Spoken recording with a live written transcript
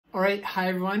All right, hi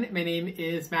everyone, my name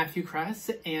is Matthew Cress,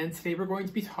 and today we're going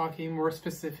to be talking more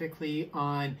specifically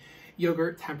on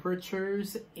yogurt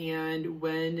temperatures and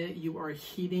when you are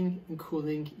heating and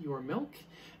cooling your milk,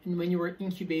 and when you are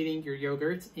incubating your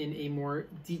yogurt in a more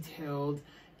detailed,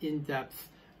 in-depth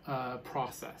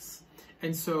process.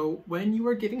 And so when you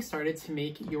are getting started to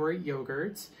make your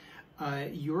yogurt,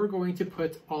 you're going to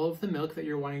put all of the milk that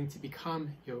you're wanting to become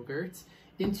yogurt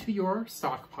into your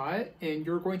stock pot, and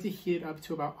you're going to heat it up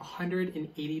to about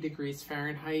 180 degrees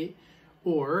Fahrenheit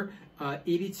or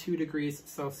 82 degrees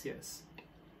Celsius.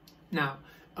 Now,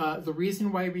 the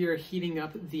reason why we are heating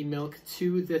up the milk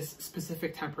to this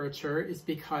specific temperature is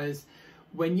because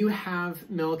when you have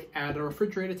milk at a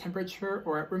refrigerated temperature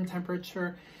or at room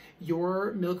temperature,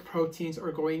 your milk proteins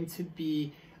are going to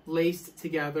be laced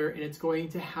together and it's going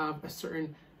to have a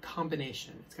certain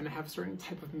combination. It's going to have a certain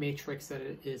type of matrix that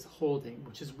it is holding,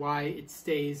 which is why it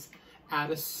stays at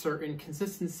a certain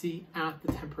consistency at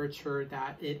the temperature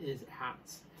that it is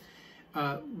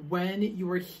at. When you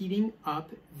are heating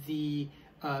up the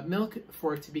milk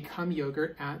for it to become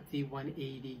yogurt at the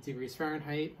 180 degrees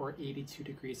Fahrenheit or 82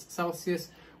 degrees Celsius,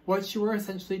 what you are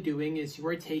essentially doing is you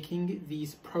are taking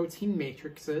these protein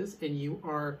matrices and you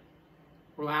are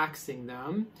relaxing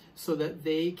them so that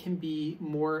they can be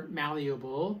more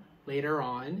malleable later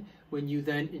on when you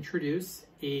then introduce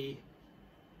a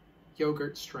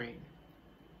yogurt strain.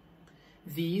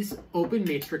 These open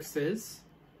matrices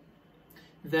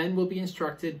then will be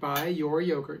instructed by your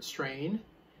yogurt strain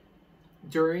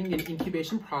during an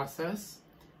incubation process,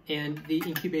 and the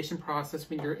incubation process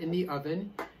when you're in the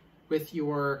oven with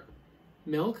your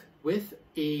milk with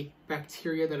a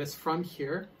bacteria that is from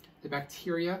here. The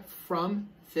bacteria from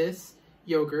this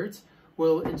yogurt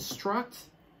will instruct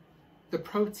the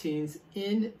proteins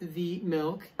in the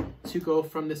milk to go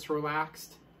from this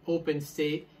relaxed open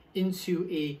state into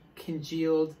a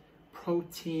congealed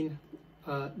protein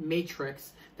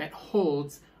matrix that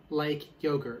holds like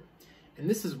yogurt. And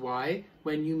this is why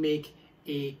when you make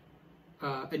a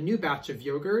new batch of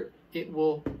yogurt, it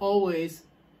will always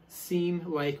seem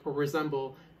like or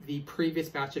resemble the previous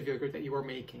batch of yogurt that you are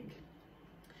making.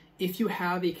 If you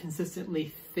have a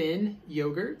consistently thin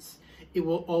yogurt, it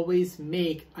will always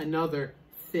make another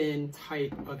thin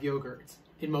type of yogurt.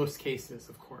 In most cases,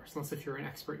 of course, unless if you're an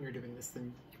expert and you're doing this,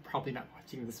 then you're probably not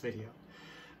watching this video.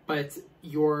 But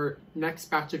your next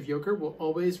batch of yogurt will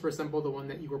always resemble the one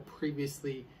that you were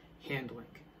previously handling.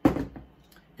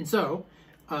 And so,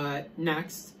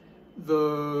 next,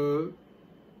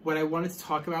 what I wanted to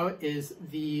talk about is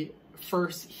the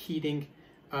first heating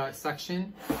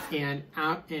section, and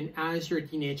as you're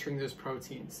denaturing those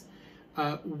proteins.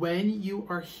 When you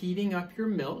are heating up your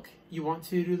milk, you want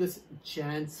to do this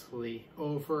gently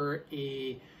over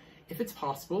if it's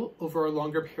possible, over a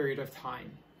longer period of time.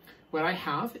 What I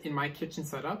have in my kitchen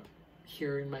setup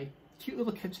here in my cute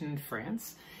little kitchen in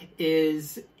France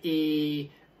is it's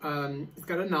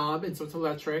got a knob, and so it's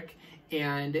electric.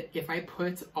 And if I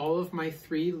put all of my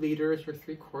 3 liters or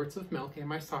 3 quarts of milk in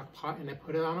my stock pot and I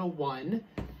put it on a 1,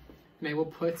 and I will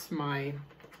put my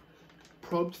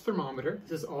probed thermometer.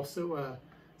 This is also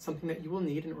something that you will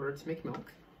need in order to make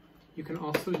milk. You can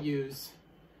also use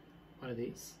one of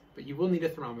these, but you will need a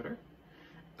thermometer.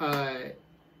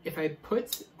 If I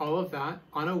put all of that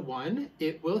on a 1,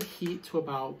 it will heat to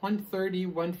about 130,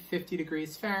 150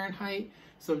 degrees Fahrenheit.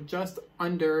 So just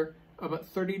under, about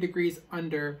 30 degrees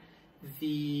under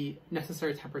the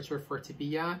necessary temperature for it to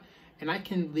be at, and I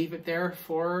can leave it there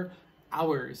for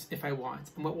hours if I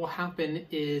want. And what will happen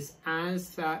is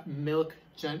as that milk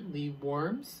gently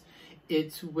warms,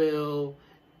 it will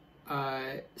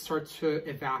start to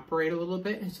evaporate a little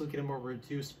bit, and so you'll get a more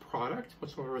reduced product,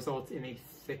 which will result in a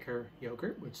thicker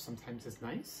yogurt, which sometimes is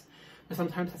nice, but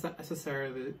sometimes that's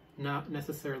not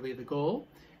necessarily the goal.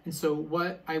 And so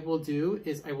what I will do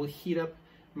is I will heat up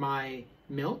my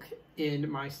milk in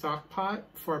my stock pot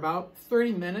for about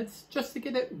 30 minutes just to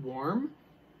get it warm.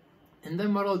 And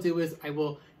then what I'll do is I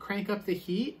will crank up the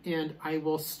heat and I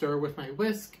will stir with my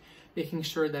whisk, making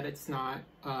sure that it's not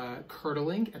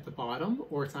curdling at the bottom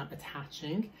or it's not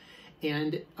attaching.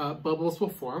 And bubbles will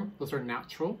form. Those are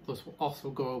natural. Those will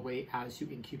also go away as you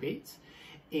incubate.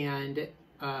 And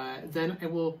then I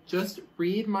will just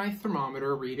read my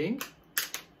thermometer reading,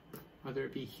 whether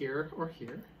it be here or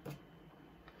here,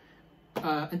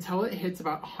 until it hits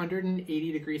about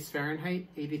 180 degrees Fahrenheit,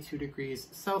 82 degrees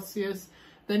Celsius.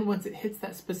 Then once it hits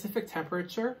that specific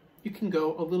temperature, you can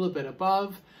go a little bit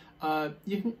above.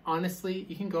 You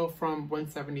can go from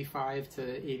 175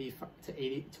 to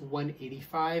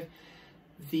 185.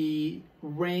 The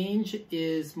range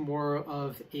is more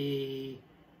of a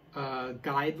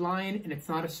guideline, and it's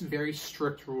not a very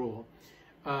strict rule.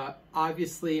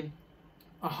 Obviously,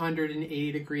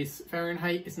 180 degrees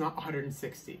Fahrenheit is not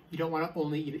 160. You don't want to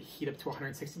only heat up to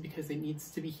 160 because it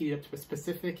needs to be heated up to a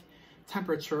specific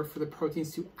temperature for the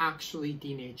proteins to actually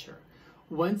denature.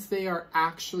 Once they are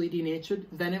actually denatured,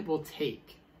 then it will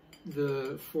take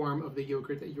the form of the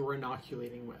yogurt that you're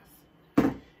inoculating with.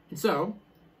 And so,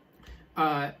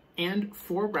 and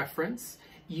for reference,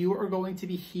 you are going to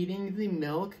be heating the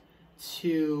milk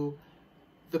to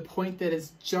the point that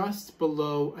is just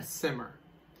below a simmer.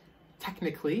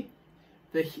 Technically,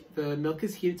 the milk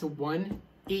is heated to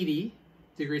 180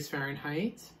 degrees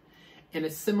Fahrenheit, and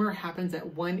a simmer happens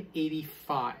at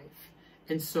 185.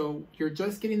 And so you're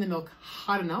just getting the milk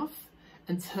hot enough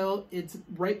until it's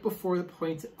right before the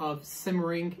point of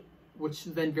simmering, which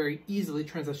then very easily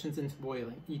transitions into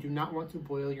boiling. You do not want to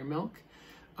boil your milk.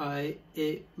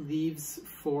 It leaves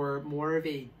for more of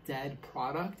a dead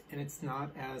product, and it's not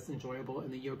as enjoyable,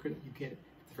 and the yogurt that you get at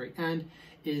the very end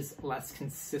is less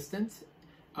consistent,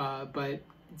 but it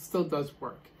still does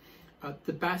work.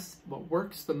 What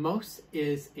works the most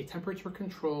is a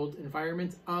temperature-controlled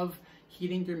environment of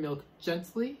heating your milk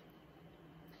gently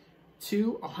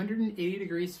to 180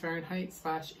 degrees Fahrenheit /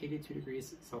 82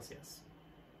 degrees Celsius.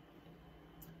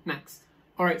 Next.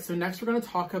 All right, so next we're going to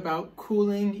talk about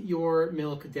cooling your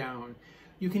milk down.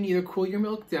 You can either cool your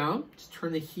milk down, just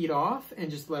turn the heat off and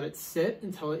just let it sit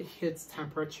until it hits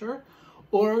temperature,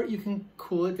 or you can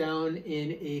cool it down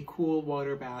in a cool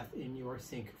water bath in your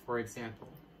sink, for example.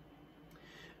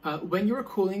 When you're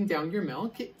cooling down your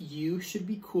milk, you should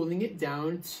be cooling it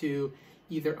down to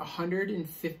either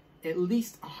at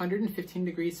least 115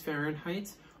 degrees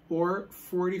Fahrenheit or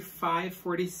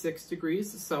 46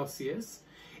 degrees Celsius.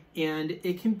 And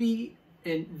it can be,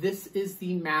 and this is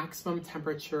the maximum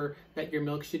temperature that your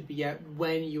milk should be at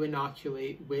when you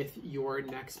inoculate with your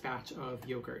next batch of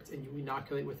yogurt. And you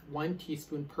inoculate with 1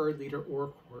 teaspoon per liter or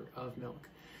quart of milk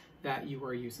that you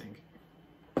are using.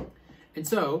 And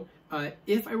so,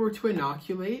 if I were to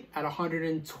inoculate at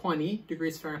 120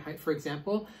 degrees Fahrenheit, for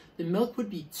example, the milk would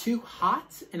be too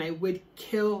hot and I would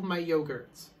kill my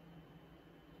yogurt.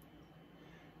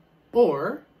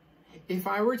 Or, if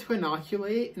I were to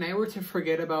inoculate and I were to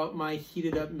forget about my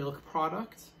heated up milk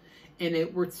product and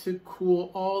it were to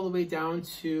cool all the way down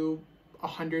to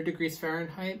 100 degrees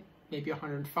Fahrenheit, maybe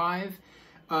 105,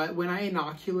 when I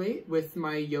inoculate with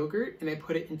my yogurt and I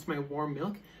put it into my warm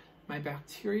milk, my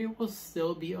bacteria will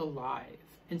still be alive.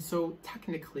 And so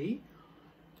technically,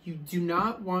 you do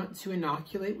not want to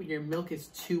inoculate when your milk is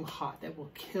too hot. That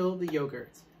will kill the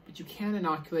yogurt. But you can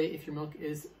inoculate if your milk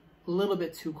is a little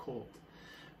bit too cold.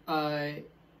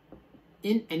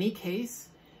 In any case,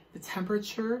 the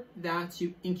temperature that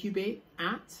you incubate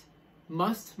at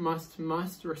must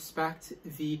respect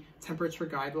the temperature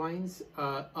guidelines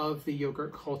of the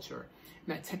yogurt culture.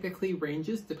 And that typically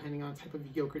ranges depending on the type of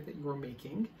yogurt that you are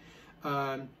making.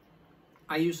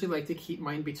 I usually like to keep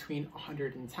mine between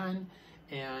 110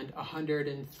 and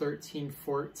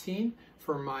 113-14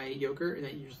 for my yogurt, and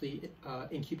that usually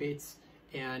incubates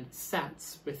and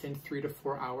sets within 3 to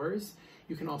 4 hours.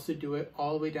 You can also do it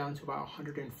all the way down to about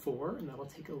 104, and that'll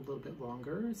take a little bit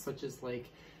longer, such as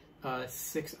like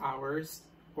 6 hours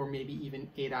or maybe even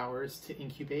 8 hours to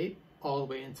incubate all the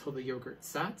way until the yogurt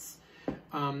sets.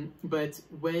 But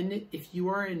if you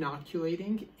are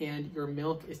inoculating and your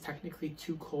milk is technically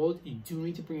too cold, you do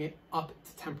need to bring it up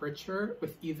to temperature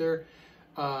with either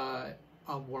a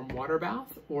warm water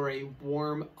bath or a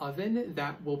warm oven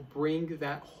that will bring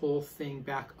that whole thing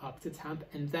back up to temp.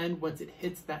 And then once it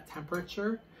hits that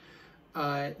temperature,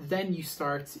 then you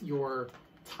start your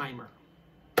timer.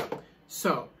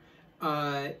 So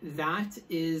that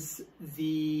is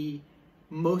the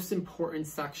most important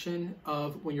section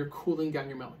of when you're cooling down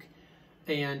your milk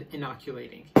and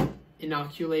inoculating.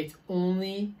 Inoculate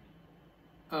only,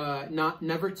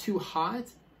 never too hot,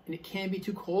 and it can be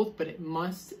too cold, but it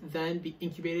must then be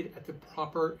incubated at the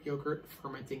proper yogurt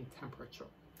fermenting temperature.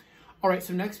 All right,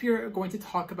 so next we are going to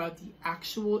talk about the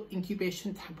actual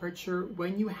incubation temperature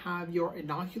when you have your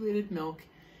inoculated milk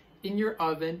in your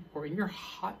oven or in your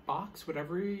hot box,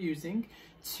 whatever you're using,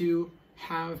 to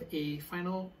have a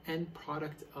final end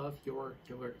product of your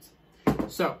yogurt.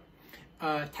 So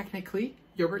technically,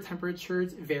 yogurt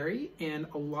temperatures vary, and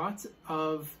a lot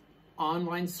of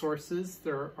online sources,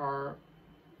 there are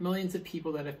millions of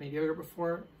people that have made yogurt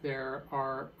before. There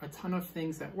are a ton of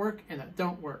things that work and that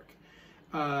don't work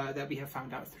that we have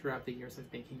found out throughout the years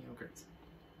of making yogurts.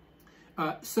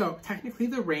 So technically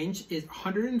the range is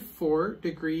 104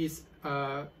 degrees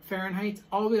Fahrenheit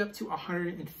all the way up to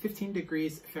 115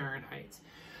 degrees Fahrenheit.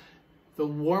 The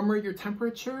warmer your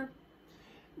temperature,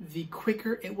 the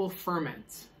quicker it will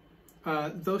ferment.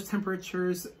 Those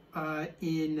temperatures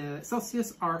in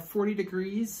Celsius are 40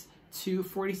 degrees to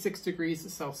 46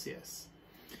 degrees Celsius.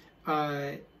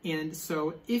 And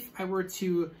so if I were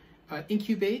to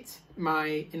incubate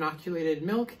my inoculated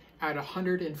milk at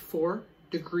 104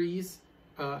 degrees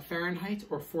Fahrenheit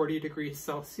or 40 degrees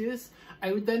Celsius,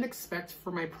 I would then expect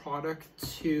for my product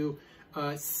to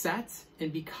set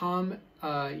and become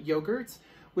yogurt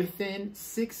within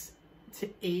 6 to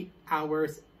 8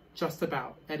 hours, just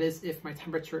about. That is, if my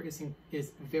temperature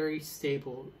is very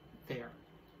stable there.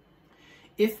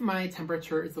 If my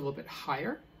temperature is a little bit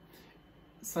higher,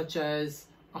 such as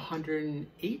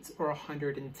 108 or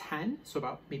 110, so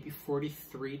about maybe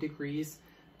 43 degrees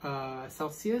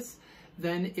Celsius,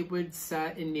 then it would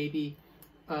set in maybe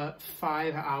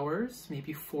 5 hours,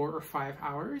 maybe 4 or 5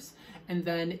 hours. And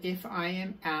then if I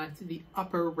am at the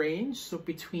upper range, so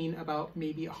between about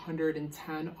maybe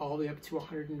 110 all the way up to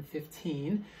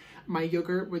 115, my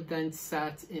yogurt would then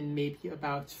set in maybe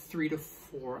about 3 to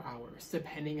 4 hours,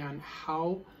 depending on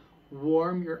how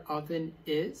warm your oven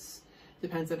is.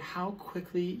 Depends on how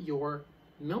quickly your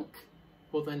milk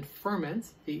will then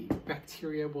ferment. The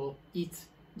bacteria will eat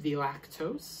the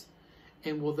lactose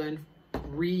and will then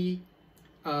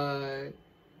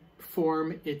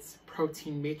form its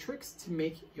protein matrix to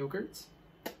make yogurt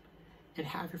and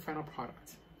have your final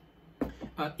product.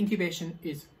 Incubation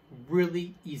is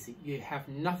really easy. You have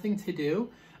nothing to do,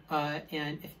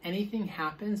 and if anything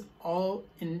happens, all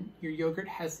in your yogurt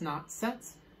has not set,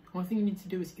 the only thing you need to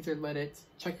do is either let it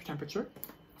check your temperature,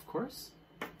 of course.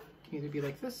 It can either be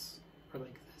like this or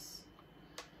like this.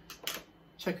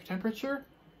 Check your temperature,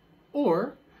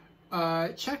 or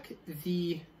check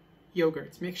the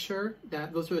yogurt. Make sure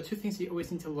that those are the two things you always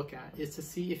need to look at, is to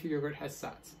see if your yogurt has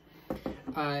set.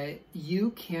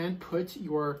 You can put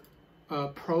your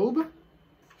probe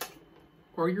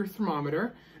or your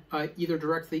thermometer either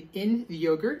directly in the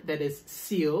yogurt that is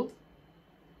sealed,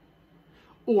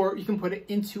 or you can put it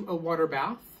into a water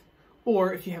bath,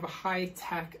 or if you have a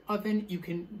high-tech oven, you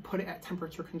can put it at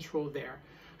temperature control there.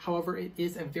 However, it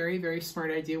is a very, very smart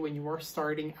idea when you are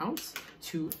starting out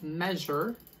to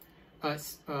measure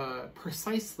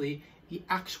precisely the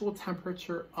actual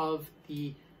temperature of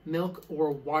the milk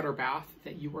or water bath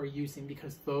that you are using,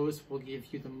 because those will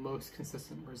give you the most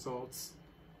consistent results,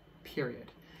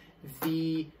 period.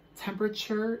 The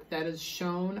temperature that is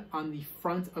shown on the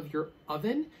front of your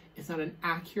oven is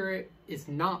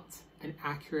not an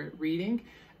accurate reading.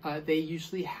 They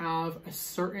usually have a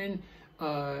certain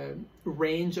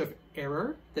range of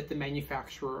error that the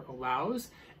manufacturer allows,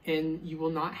 and you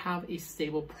will not have a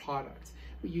stable product.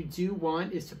 What you do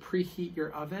want is to preheat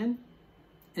your oven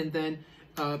and then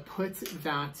put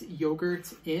that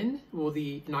yogurt in, well,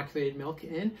 the inoculated milk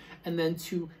in, and then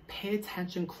to pay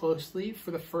attention closely for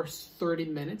the first 30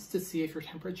 minutes to see if your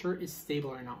temperature is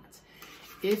stable or not.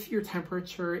 If your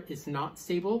temperature is not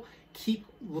stable, keep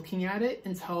looking at it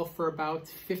until for about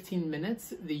 15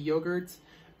 minutes, the yogurt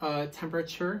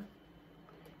temperature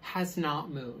has not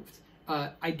moved.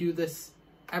 I do this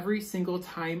every single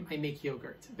time I make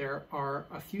yogurt. There are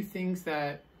a few things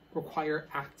that require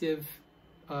active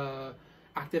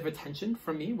attention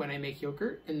from me when I make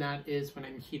yogurt, and that is when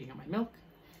I'm heating up my milk,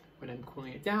 when I'm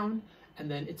cooling it down, and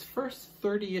then its first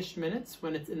 30-ish minutes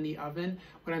when it's in the oven,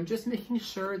 when I'm just making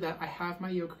sure that I have my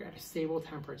yogurt at a stable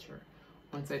temperature.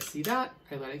 Once I see that,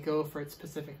 I let it go for its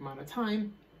specific amount of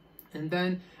time, and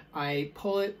then I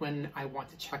pull it when I want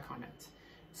to check on it.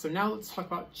 So now let's talk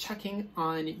about checking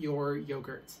on your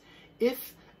yogurt.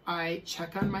 If I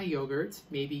check on my yogurt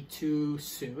maybe too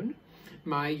soon,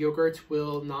 my yogurt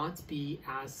will not be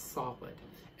as solid.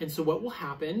 And so what will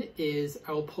happen is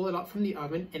I will pull it out from the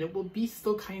oven and it will be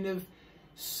still kind of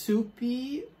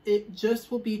soupy. It just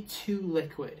will be too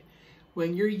liquid.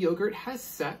 When your yogurt has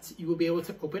set, you will be able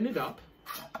to open it up,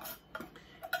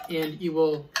 and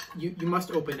you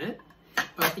must open it,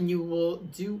 and you will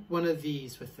do one of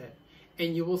these with it.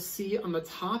 And you will see on the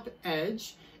top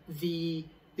edge, the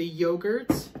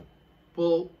yogurt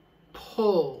will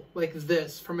pull like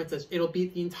this from its edge.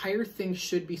 The entire thing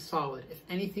should be solid. If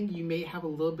anything, you may have a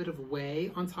little bit of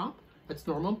whey on top. That's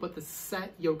normal, but the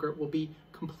set yogurt will be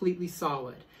completely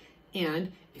solid.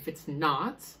 And if it's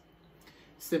not,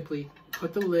 simply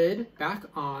put the lid back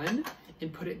on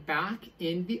and put it back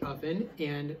in the oven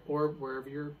or wherever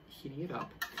you're heating it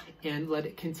up, and let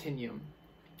it continue.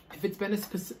 If it's been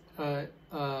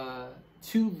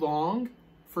too long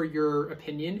for your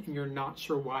opinion and you're not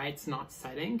sure why it's not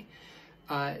setting,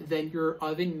 then your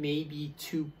oven may be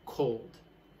too cold.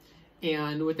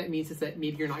 And what that means is that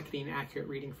maybe you're not getting an accurate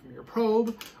reading from your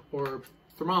probe or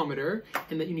thermometer,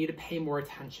 and that you need to pay more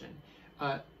attention.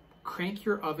 crank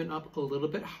your oven up a little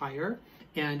bit higher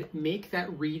and make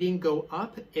that reading go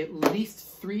up at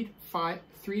least 3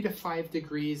 to 5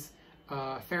 degrees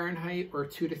Fahrenheit or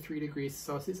 2 to 3 degrees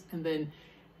Celsius, and then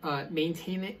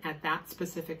maintain it at that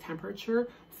specific temperature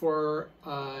for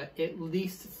at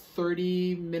least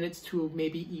 30 minutes to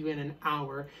maybe even an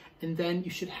hour, and then you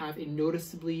should have a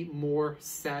noticeably more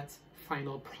set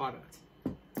final product.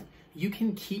 You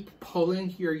can keep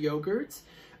pulling your yogurt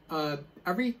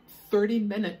every 30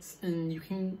 minutes, and you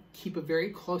can keep a very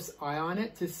close eye on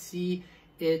it to see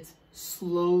it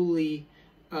slowly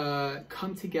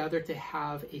come together to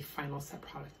have a final set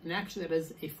product. And actually that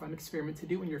is a fun experiment to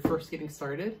do when you're first getting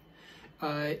started,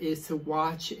 is to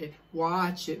watch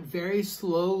it very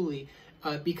slowly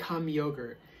become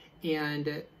yogurt.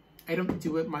 And I don't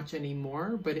do it much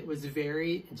anymore, but it was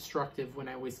very instructive when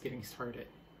I was getting started.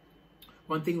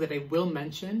 One thing that I will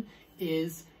mention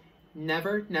is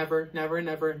never, never, never,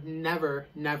 never, never,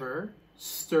 never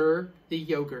stir the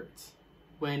yogurt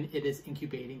when it is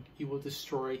incubating. You will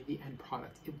destroy the end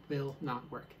product. It will not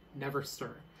work. Never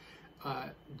stir.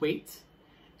 Wait,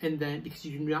 and then, because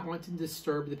you do not want to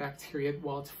disturb the bacteria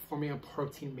while it's forming a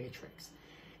protein matrix.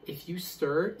 If you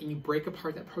stir and you break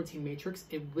apart that protein matrix,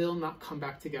 it will not come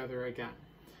back together again.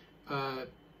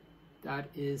 That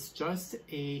is just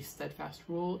a steadfast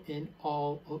rule in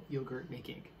all yogurt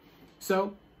making.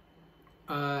 So,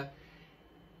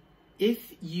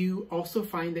 if you also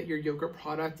find that your yogurt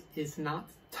product is not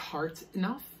tart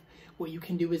enough, what you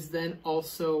can do is then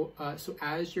also, so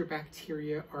as your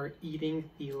bacteria are eating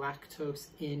the lactose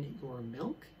in your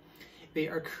milk, they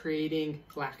are creating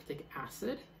lactic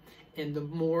acid, and the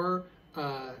more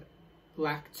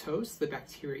lactose the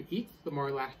bacteria eat, the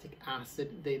more lactic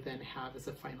acid they then have as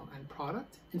a final end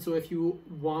product. And so if you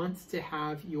want to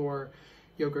have your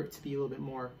yogurt to be a little bit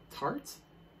more tart,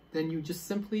 then you just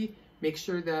simply make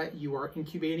sure that you are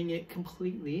incubating it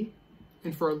completely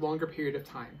and for a longer period of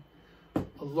time.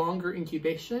 A longer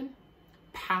incubation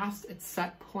past its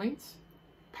set point,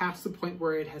 past the point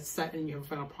where it has set and you have a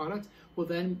final product, will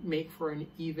then make for an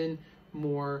even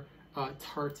more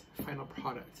tart final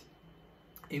product.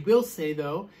 I will say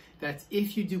though, that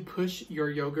if you do push your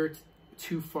yogurt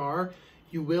too far,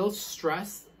 you will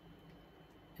stress,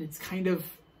 and it's kind of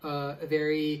a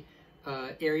very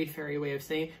airy-fairy way of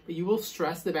saying it, but you will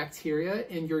stress the bacteria,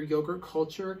 and your yogurt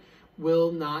culture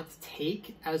will not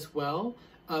take as well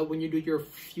when you do your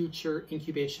future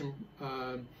incubation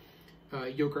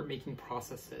yogurt making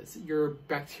processes. Your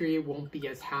bacteria won't be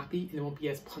as happy and it won't be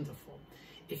as plentiful.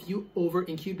 If you over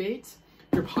incubate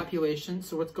your population,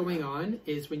 so what's going on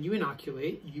is when you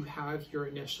inoculate, you have your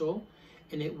initial,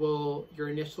 and your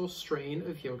initial strain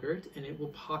of yogurt, and it will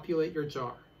populate your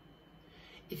jar.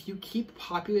 If you keep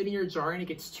populating your jar and it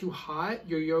gets too hot,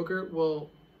 your yogurt will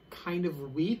kind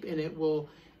of weep, and it will,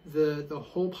 the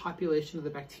whole population of the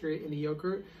bacteria in the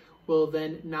yogurt will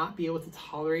then not be able to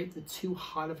tolerate the too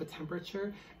hot of a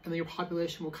temperature, and then your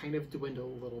population will kind of dwindle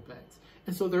a little bit.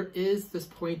 And so there is this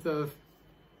point of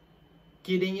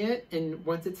getting it, and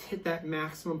once it's hit that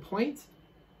maximum point,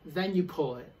 then you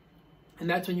pull it. And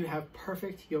that's when you have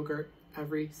perfect yogurt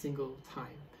every single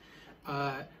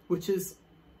time, which is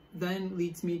then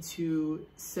leads me to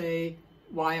say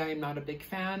why I am not a big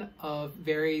fan of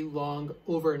very long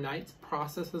overnight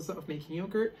processes of making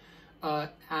yogurt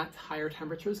at higher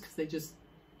temperatures, because they just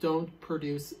don't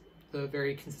produce the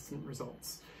very consistent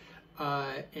results.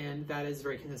 And that is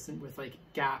very consistent with like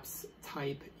GAPS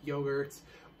type yogurt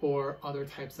or other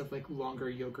types of like longer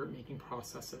yogurt making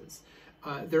processes.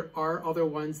 There are other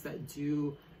ones that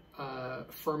do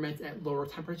ferment at lower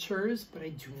temperatures, but I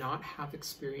do not have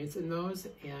experience in those,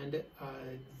 and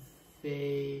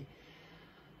they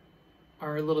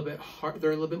are a little bit hard.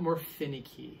 They're a little bit more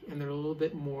finicky, and they're a little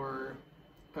bit more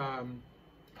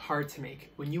hard to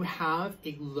make. When you have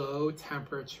a low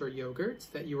temperature yogurt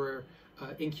that you are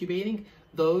incubating,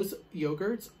 those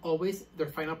yogurts always, their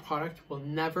final product will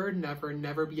never, never,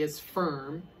 never be as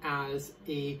firm as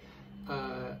a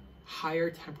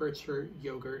higher temperature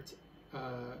yogurt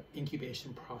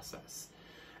incubation process.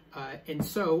 And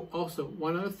so also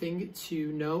one other thing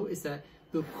to know is that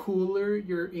the cooler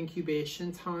your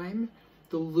incubation time,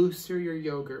 the looser your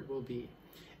yogurt will be.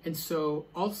 And so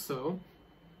also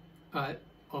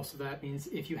that means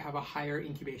if you have a higher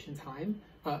incubation time,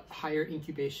 higher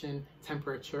incubation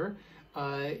temperature,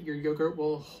 your yogurt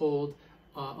will hold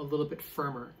a little bit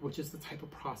firmer, which is the type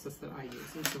of process that I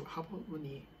use. And so how about, let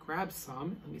me grab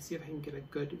some, let me see if I can get a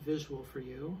good visual for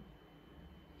you.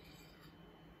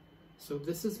 So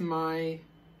this is my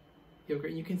yogurt,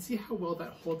 and you can see how well that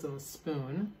holds on the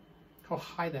spoon, how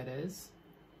high that is.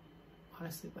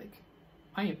 Honestly,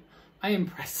 like, I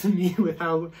impressed me with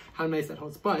how nice that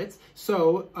holds. But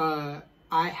so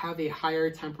I have a higher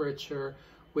temperature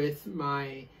with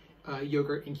my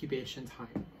yogurt incubation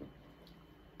time.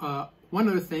 One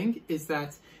other thing is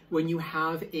that when you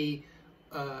have a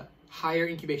higher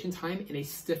incubation time in a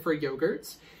stiffer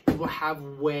yogurt, you will have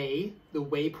the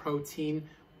whey protein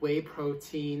liquid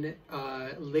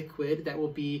that will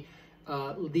be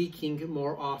leaking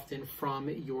more often from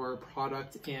your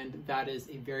product, and that is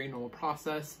a very normal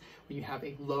process. When you have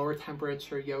a lower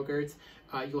temperature yogurt,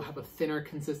 you'll have a thinner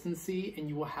consistency and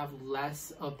you will have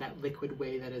less of that liquid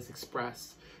whey that is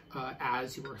expressed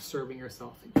as you are serving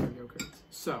yourself your yogurt.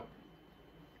 So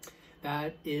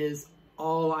that is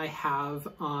all I have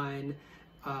on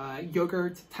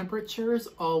yogurt temperatures,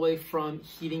 all the way from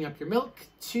heating up your milk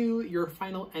to your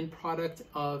final end product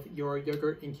of your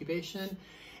yogurt incubation.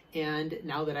 And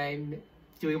now that I'm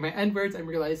doing my end words, I'm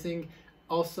realizing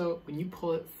also when you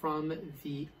pull it from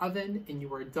the oven and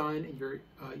you are done and your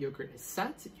yogurt is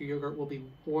set, your yogurt will be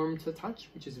warm to the touch,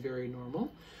 which is very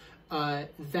normal.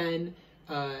 Then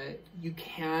you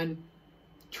can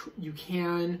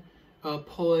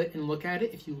pull it and look at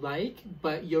it if you like,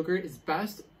 but yogurt is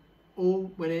best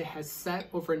when it has set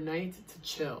overnight to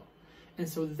chill. And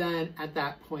so then at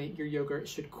that point, your yogurt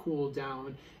should cool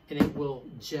down and it will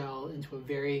gel into a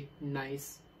very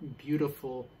nice,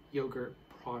 beautiful yogurt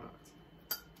product.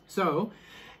 So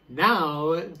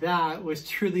now that was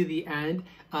truly the end.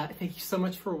 Thank you so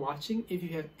much for watching. If you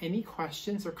have any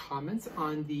questions or comments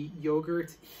on the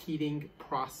yogurt heating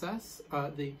process,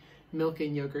 the milk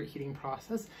and yogurt heating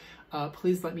process,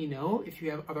 please let me know. If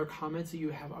you have other comments or you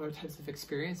have other types of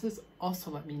experiences,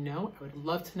 also let me know. I would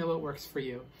love to know what works for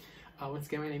you. Once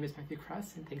again, my name is Matthew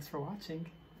Cress, and thanks for watching.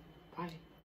 Bye.